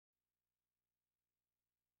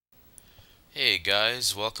Hey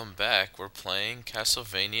guys, welcome back. We're playing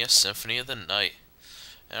Castlevania Symphony of the Night.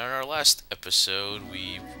 And in our last episode,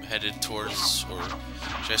 we headed towards, or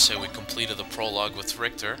should I say, we completed the prologue with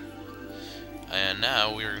Richter. And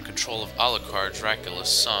now we are in control of Alucard, Dracula's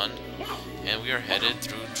son, and we are headed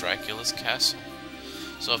through Dracula's castle.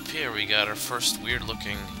 So up here we got our first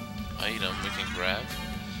weird-looking item we can grab,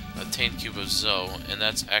 a Taint Cube of Zoe, and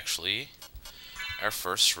that's actually our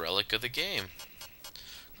first relic of the game.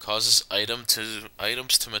 Causes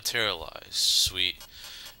items to materialize. Sweet.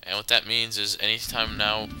 And what that means is anytime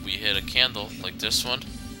now we hit a candle like this one,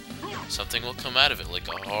 something will come out of it, like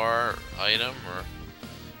a horror item or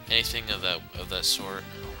anything of that sort.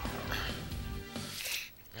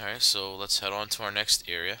 Alright, so let's head on to our next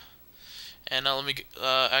area. And now let me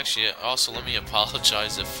also let me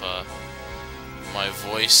apologize if my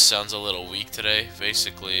voice sounds a little weak today.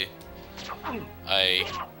 Basically,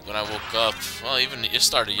 when I woke up, well, even it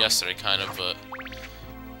started yesterday, kind of, but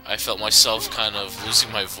I felt myself kind of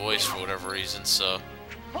losing my voice for whatever reason. So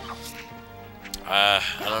I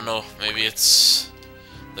don't know. Maybe it's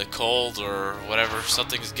the cold or whatever.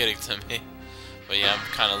 Something's getting to me. But yeah, I'm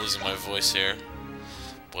kind of losing my voice here.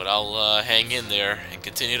 But I'll hang in there and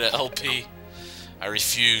continue to LP. I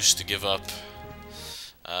refuse to give up.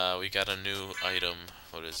 We got a new item.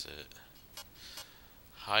 What is it?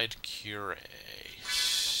 Hide Cure.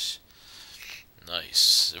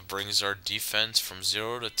 Nice. It brings our defense from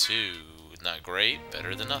 0 to 2. Not great,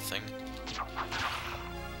 better than nothing.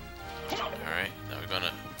 Alright, now we're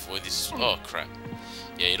gonna avoid these. Oh crap.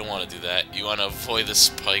 Yeah, you don't want to do that. You want to avoid the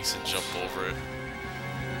spikes and jump over it.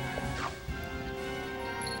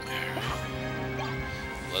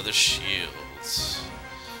 Leather shields.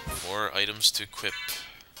 More items to equip.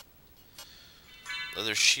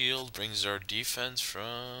 Leather shield brings our defense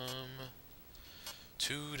from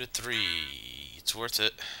 2 to 3. It's worth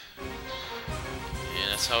it. And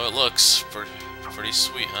that's how it looks. Pretty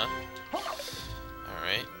sweet, huh?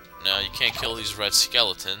 Alright. Now, you can't kill these red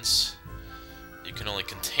skeletons. You can only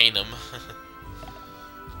contain them.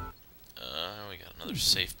 We got another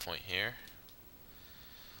save point here.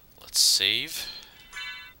 Let's save.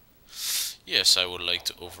 Yes, I would like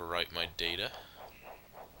to overwrite my data.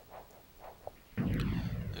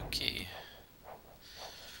 Okay.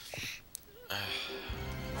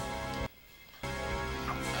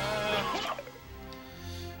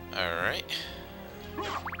 Alright.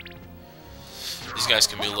 These guys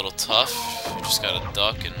can be a little tough. You just gotta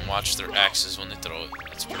duck and watch their axes when they throw it.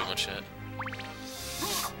 That's pretty much it.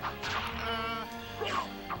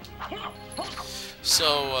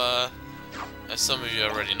 So, as some of you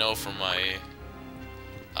already know from my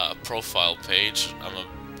profile page,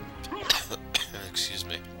 excuse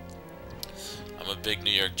me. I'm a big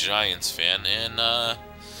New York Giants fan, and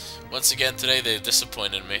once again today they've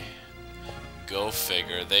disappointed me. Go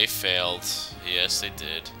figure, they failed. Yes, they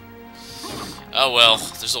did. Oh well,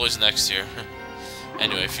 there's always next year.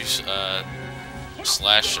 Anyway, if you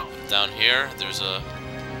slash down here, there's a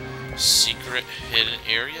secret hidden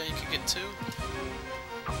area you can get to.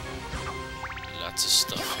 Lots of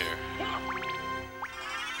stuff here.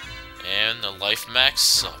 And the life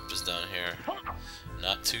max up is down here.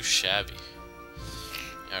 Not too shabby.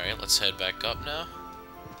 Alright, let's head back up now.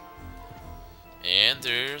 And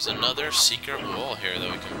there's another secret wall here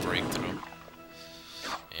that we can break through.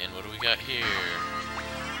 And what do we got here?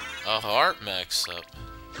 A heart max up.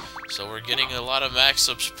 So we're getting a lot of max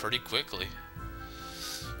ups pretty quickly.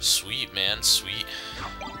 Sweet, man, sweet.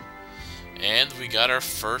 And we got our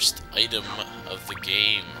first item of the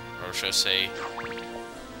game, or should I say,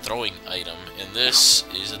 throwing item. And this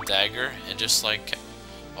is a dagger, and just like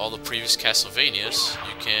all the previous Castlevanias,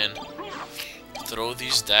 you can throw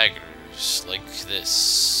these daggers like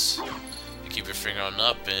this. You keep your finger on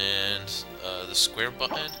up, and the square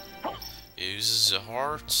button uses a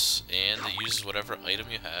heart, and it uses whatever item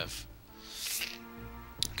you have.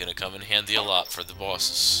 Gonna come in handy a lot for the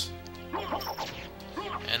bosses.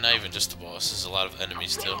 And not even just the bosses, a lot of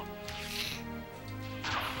enemies too.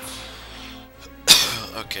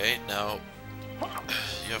 Okay, now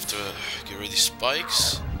you have to get rid of these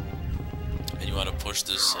spikes, and you want to push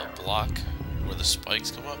this block where the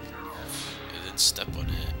spikes come up, and then step on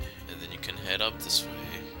it, and then you can head up this way.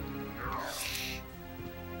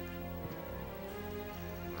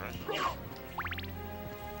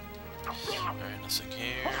 Alright, nothing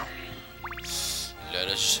here. Let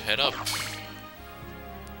us head up.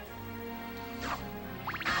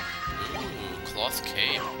 Ooh, cloth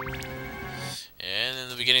cape. And in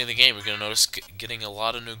the beginning of the game, we're going to notice getting a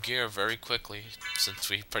lot of new gear very quickly, since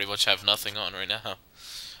we pretty much have nothing on right now.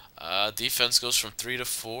 Defense goes from 3 to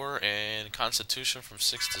 4, and Constitution from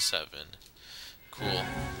 6 to 7. Cool.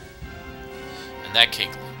 And that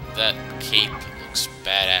cape looks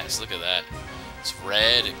badass. Look at that. It's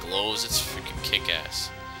red, it glows, it's freaking kick-ass.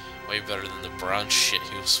 Way better than the brown shit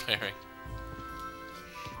he was wearing.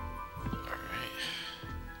 Alright.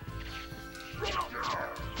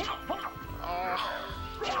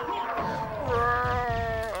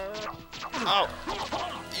 Ow!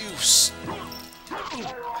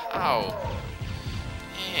 Ow!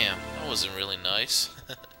 Damn, that wasn't really nice.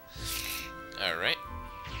 Alright.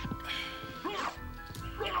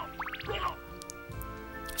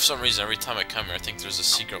 For some reason, every time I come here, I think there's a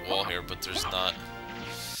secret wall here, but there's not.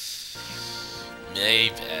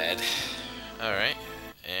 Bad. Alright.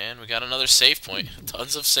 And we got another save point.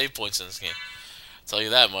 Tons of save points in this game. I'll tell you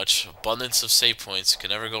that much. Abundance of save points. Can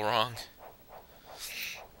never go wrong.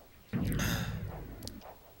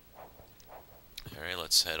 Alright,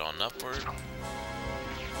 let's head on upward.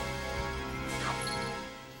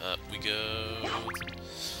 Up we go.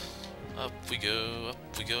 Up we go,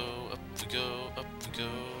 up we go, up we go, up we go.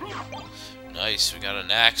 Nice, we got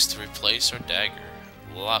an axe to replace our dagger.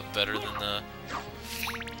 A lot better than the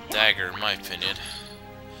dagger, in my opinion.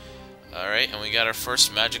 Alright, and we got our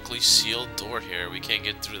first magically sealed door here. We can't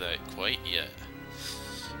get through that quite yet.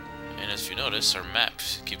 And as you notice, our map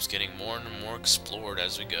keeps getting more and more explored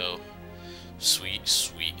as we go. Sweet,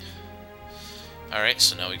 sweet. Alright,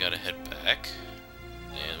 so now we gotta head back.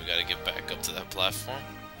 And we gotta get back up to that platform.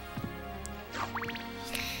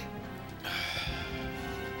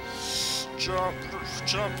 Jump,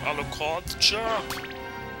 jump, Alucard, jump!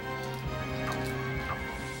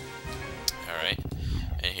 Alright,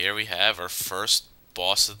 and here we have our first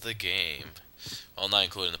boss of the game. Well, not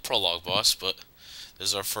including the prologue boss, but this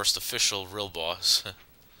is our first official real boss.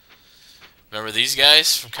 Remember these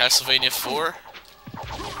guys from Castlevania IV?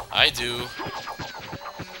 I do.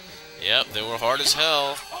 Yep, they were hard as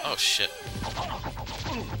hell. Oh shit.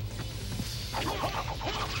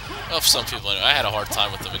 Well, for some people, I had a hard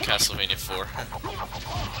time with them in Castlevania IV.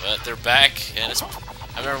 But they're back, and it's...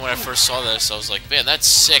 I remember when I first saw this, I was like, man, that's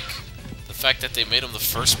sick. The fact that they made him the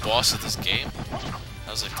first boss of this game.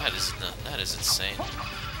 I was like, that is insane.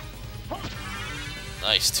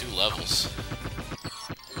 Nice, 2 levels.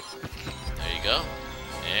 There you go.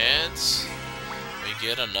 And we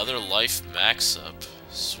get another life max up.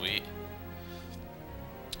 Sweet.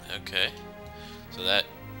 Okay. So that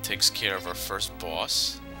takes care of our first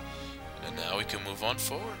boss. And now we can move on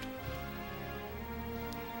forward.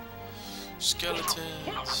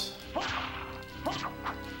 Skeletons.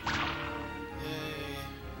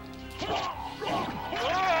 Yay.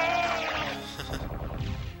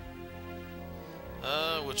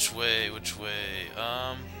 Which way? Which way?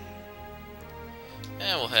 Yeah,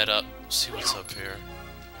 we'll head up. See what's up here.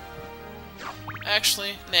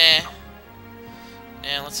 Actually, nah.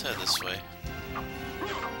 Nah, let's head this way.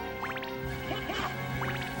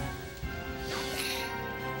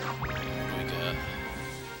 What do we got?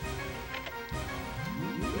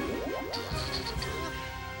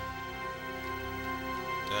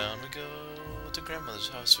 Down we go. To grandmother's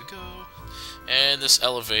house we go. And this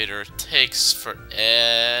elevator takes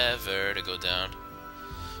forever to go down.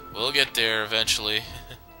 We'll get there eventually.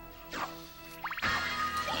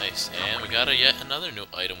 Nice. And we got yet another new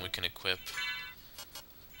item we can equip.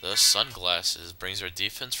 The sunglasses. Brings our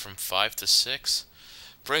defense from 5 to 6.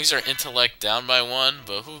 Brings our intellect down by 1,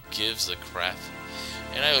 but who gives a crap?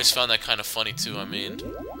 And I always found that kind of funny too. I mean,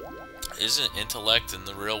 isn't intellect in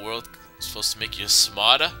the real world supposed to make you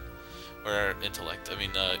smarter? Or intellect, I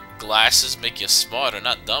mean, glasses make you smarter,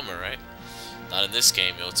 not dumber, right? Not in this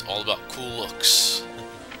game, yo. It's all about cool looks.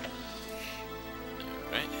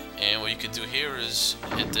 Alright, and what you can do here is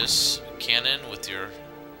hit this cannon with your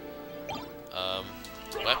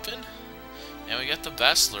weapon. And we got the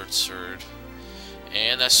Bastard Sword.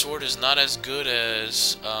 And that sword is not as good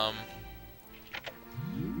as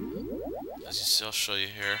you see, I'll show you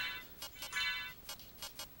here.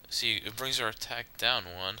 See, it brings our attack down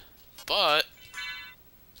 1. But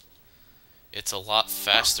it's a lot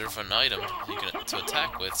faster of an item to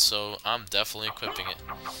attack with, so I'm definitely equipping it.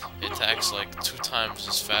 It attacks like 2 times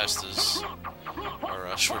as fast as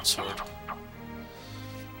our short sword.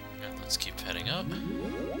 And let's keep heading up.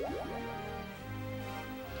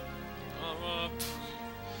 Up.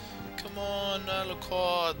 Come on,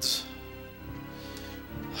 Alucard.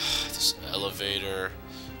 This elevator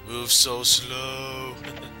moves so slow.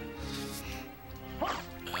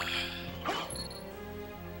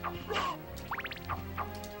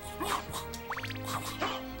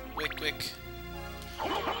 Quick, quick.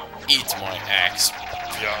 Eat my axe,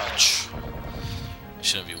 bitch. I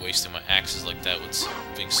shouldn't be wasting my axes like that with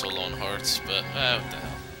being so low on hearts, but what the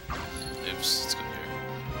hell. Oops, let's go.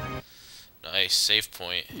 Nice save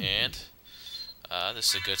point, and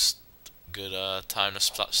this is a good time to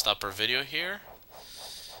stop our video here.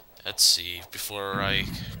 Let's see, before I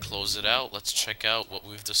close it out, let's check out what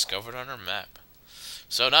we've discovered on our map.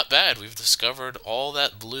 So not bad, we've discovered all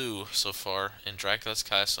that blue so far in Dracula's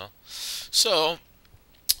Castle. So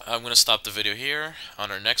I'm going to stop the video here.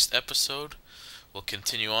 On our next episode, we'll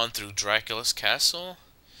continue on through Dracula's Castle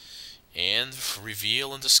and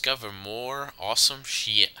reveal and discover more awesome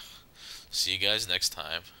shit. See you guys next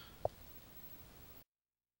time.